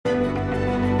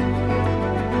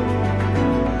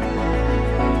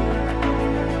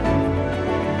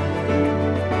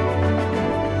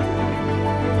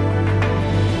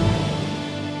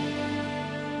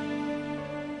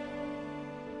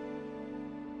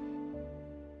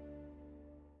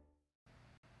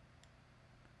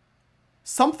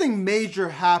Something major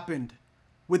happened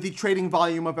with the trading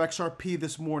volume of XRP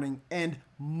this morning, and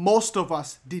most of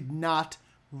us did not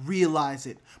realize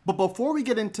it. But before we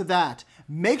get into that,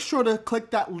 make sure to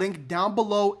click that link down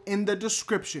below in the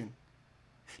description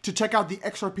to check out the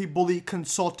XRP Bully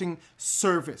Consulting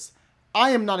Service. I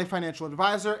am not a financial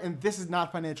advisor, and this is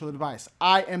not financial advice.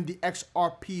 I am the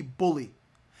XRP Bully.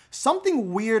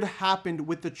 Something weird happened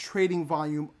with the trading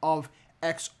volume of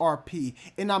XRP,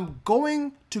 and I'm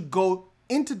going to go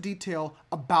into detail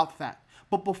about that.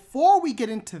 But before we get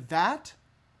into that,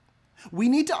 we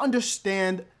need to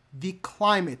understand the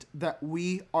climate that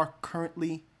we are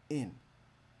currently in.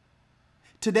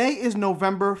 Today is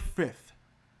November 5th,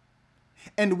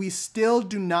 and we still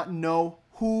do not know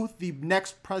who the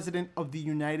next president of the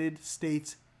United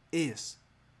States is.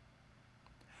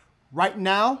 Right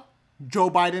now, Joe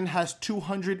Biden has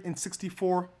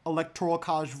 264 electoral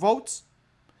college votes.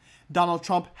 Donald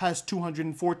Trump has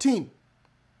 214.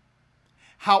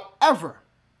 However,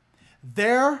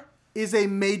 there is a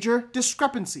major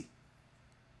discrepancy.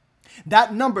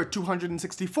 That number,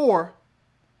 264,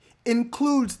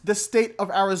 includes the state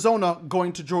of Arizona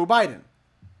going to Joe Biden.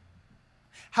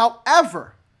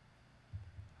 However,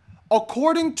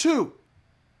 according to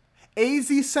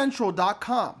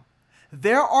azcentral.com,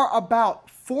 there are about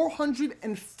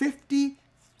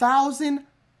 450,000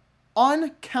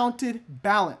 uncounted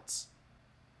ballots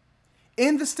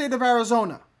in the state of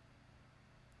Arizona.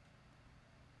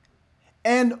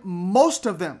 And most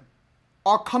of them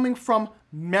are coming from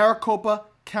Maricopa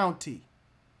County.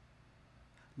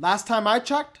 Last time I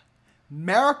checked,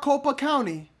 Maricopa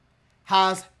County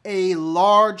has a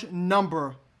large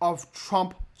number of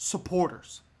Trump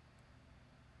supporters.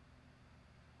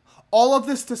 All of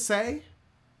this to say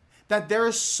that there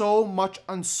is so much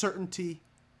uncertainty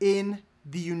in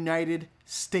the United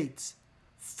States.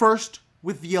 First,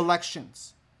 with the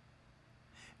elections.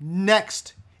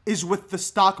 Next is with the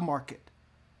stock market.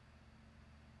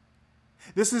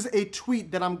 This is a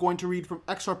tweet that I'm going to read from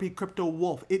XRP Crypto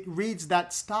Wolf. It reads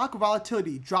that stock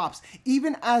volatility drops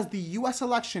even as the US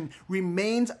election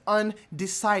remains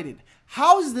undecided.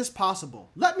 How is this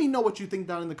possible? Let me know what you think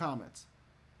down in the comments.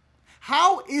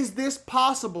 How is this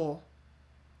possible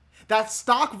that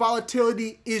stock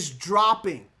volatility is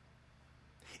dropping?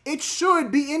 It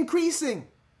should be increasing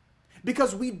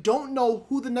because we don't know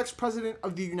who the next president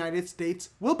of the United States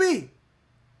will be.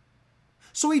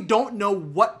 So we don't know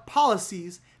what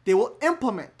policies they will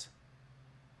implement.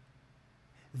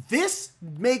 This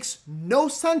makes no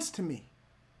sense to me.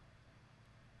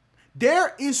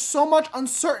 There is so much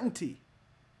uncertainty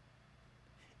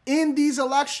in these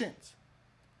elections,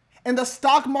 and the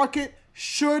stock market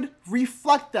should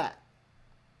reflect that.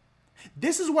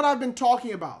 This is what I've been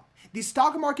talking about. The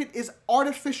stock market is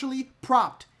artificially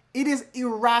propped. It is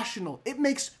irrational. It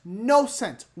makes no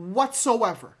sense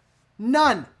whatsoever.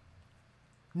 None.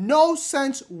 No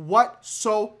sense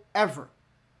whatsoever.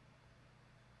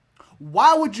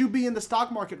 Why would you be in the stock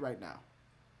market right now?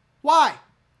 Why?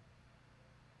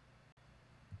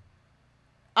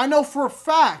 I know for a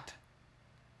fact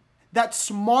that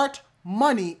smart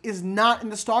money is not in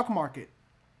the stock market.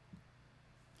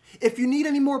 If you need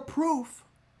any more proof,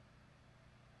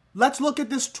 let's look at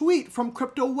this tweet from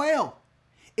Crypto Whale.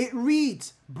 It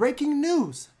reads, breaking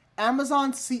news.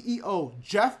 Amazon CEO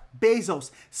Jeff Bezos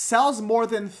sells more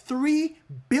than $3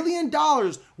 billion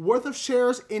worth of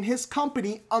shares in his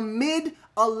company amid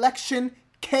election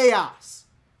chaos.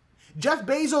 Jeff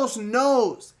Bezos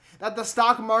knows that the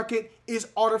stock market is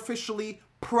artificially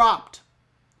propped.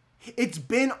 It's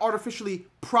been artificially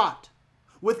propped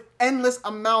with endless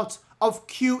amounts of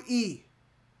QE.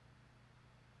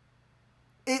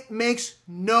 It makes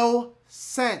no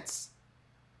sense.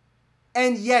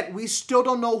 And yet, we still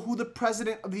don't know who the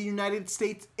president of the United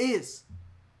States is.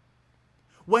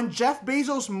 When Jeff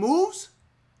Bezos moves,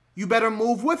 you better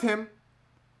move with him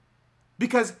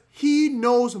because he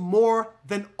knows more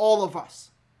than all of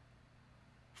us.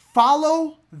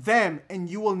 Follow them and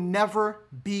you will never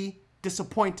be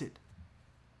disappointed.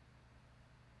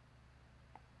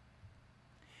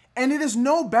 And it is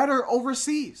no better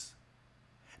overseas.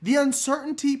 The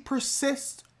uncertainty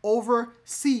persists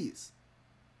overseas.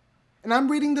 And I'm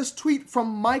reading this tweet from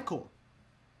Michael.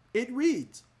 It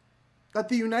reads that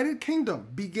the United Kingdom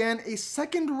began a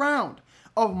second round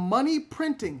of money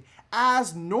printing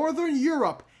as Northern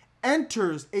Europe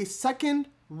enters a second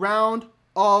round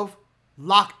of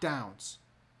lockdowns.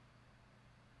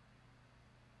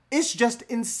 It's just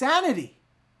insanity.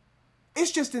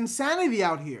 It's just insanity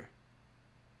out here.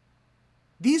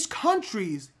 These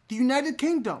countries, the United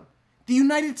Kingdom, the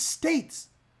United States,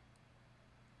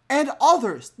 and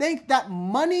others think that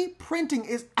money printing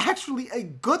is actually a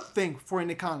good thing for an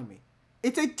economy.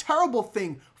 It's a terrible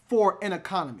thing for an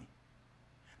economy.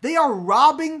 They are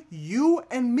robbing you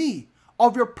and me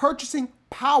of your purchasing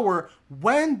power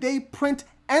when they print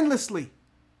endlessly.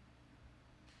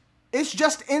 It's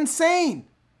just insane.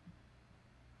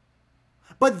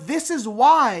 But this is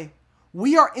why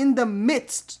we are in the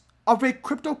midst of a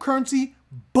cryptocurrency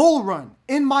bull run,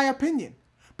 in my opinion.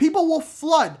 People will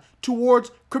flood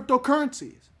towards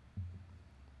cryptocurrencies.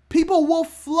 People will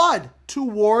flood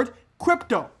toward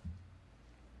crypto.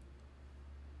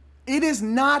 It is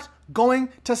not going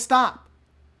to stop.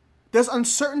 There's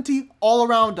uncertainty all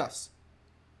around us.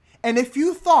 And if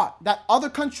you thought that other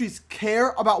countries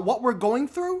care about what we're going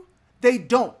through, they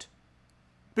don't.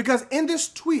 Because in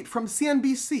this tweet from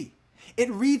CNBC, it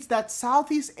reads that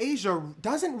Southeast Asia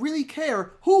doesn't really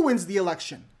care who wins the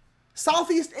election.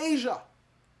 Southeast Asia.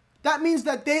 That means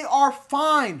that they are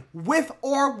fine with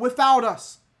or without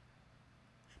us.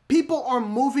 People are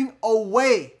moving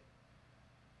away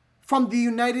from the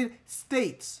United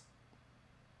States.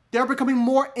 They're becoming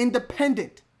more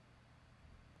independent.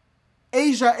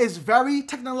 Asia is very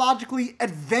technologically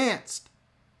advanced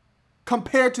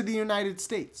compared to the United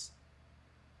States.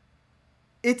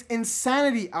 It's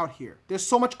insanity out here. There's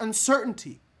so much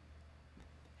uncertainty.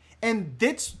 And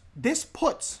this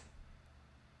puts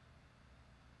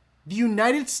the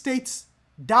United States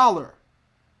dollar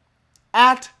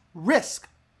at risk,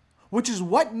 which is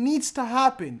what needs to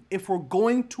happen if we're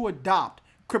going to adopt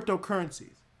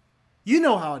cryptocurrencies. You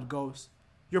know how it goes.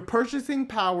 Your purchasing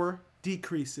power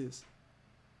decreases.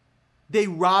 They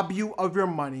rob you of your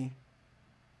money.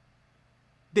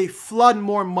 They flood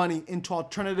more money into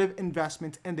alternative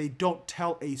investments, and they don't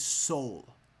tell a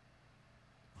soul.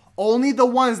 Only the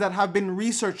ones that have been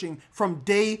researching from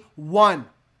day one,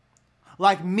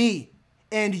 like me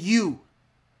and you,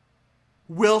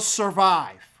 will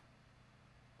survive.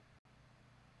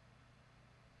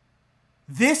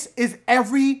 This is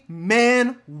every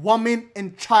man, woman,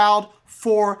 and child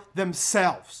for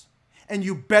themselves. And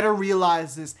you better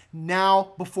realize this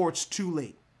now before it's too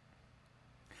late.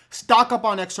 Stock up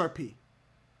on XRP,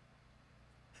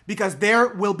 because there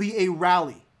will be a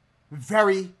rally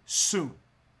very soon.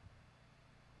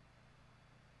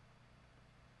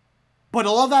 But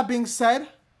all of that being said,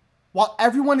 while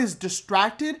everyone is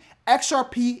distracted,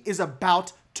 XRP is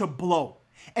about to blow.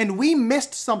 And we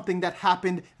missed something that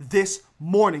happened this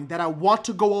morning that I want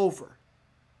to go over.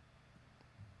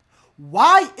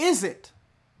 Why is it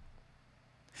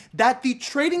that the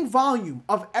trading volume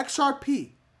of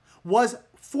XRP was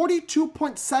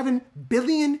 42.7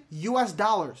 billion US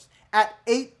dollars at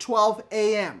 8:12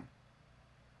 a.m.?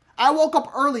 I woke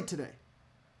up early today.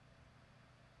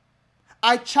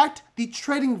 I checked the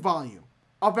trading volume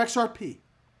of XRP.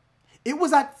 It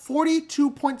was at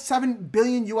 42.7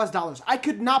 billion US dollars. I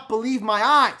could not believe my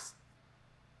eyes.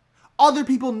 Other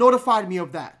people notified me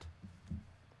of that.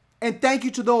 And thank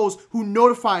you to those who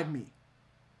notified me.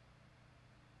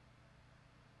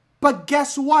 But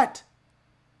guess what?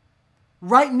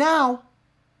 Right now,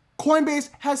 Coinbase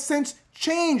has since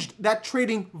changed that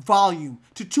trading volume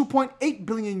to 2.8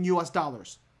 billion US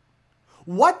dollars.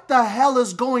 What the hell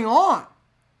is going on?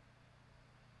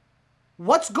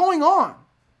 What's going on?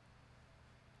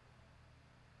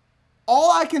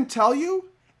 All I can tell you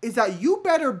is that you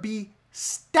better be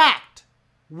stacked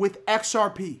with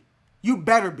XRP. You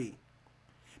better be.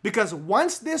 Because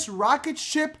once this rocket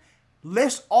ship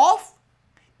lifts off,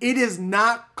 it is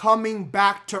not coming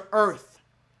back to Earth.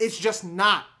 It's just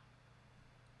not.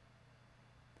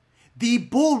 The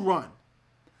bull run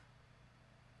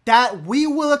that we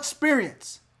will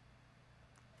experience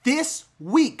this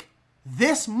week,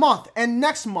 this month, and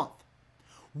next month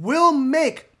will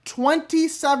make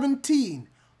 2017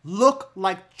 look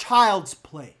like child's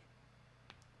play.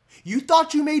 You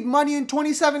thought you made money in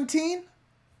 2017?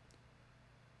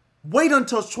 Wait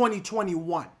until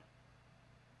 2021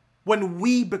 when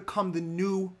we become the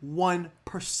new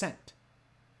 1%.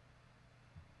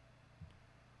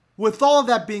 With all of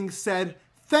that being said,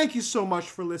 thank you so much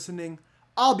for listening.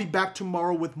 I'll be back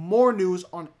tomorrow with more news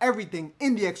on everything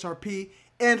in the XRP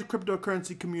and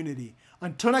cryptocurrency community.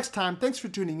 Until next time, thanks for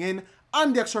tuning in.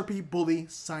 I'm the XRP Bully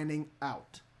signing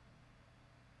out.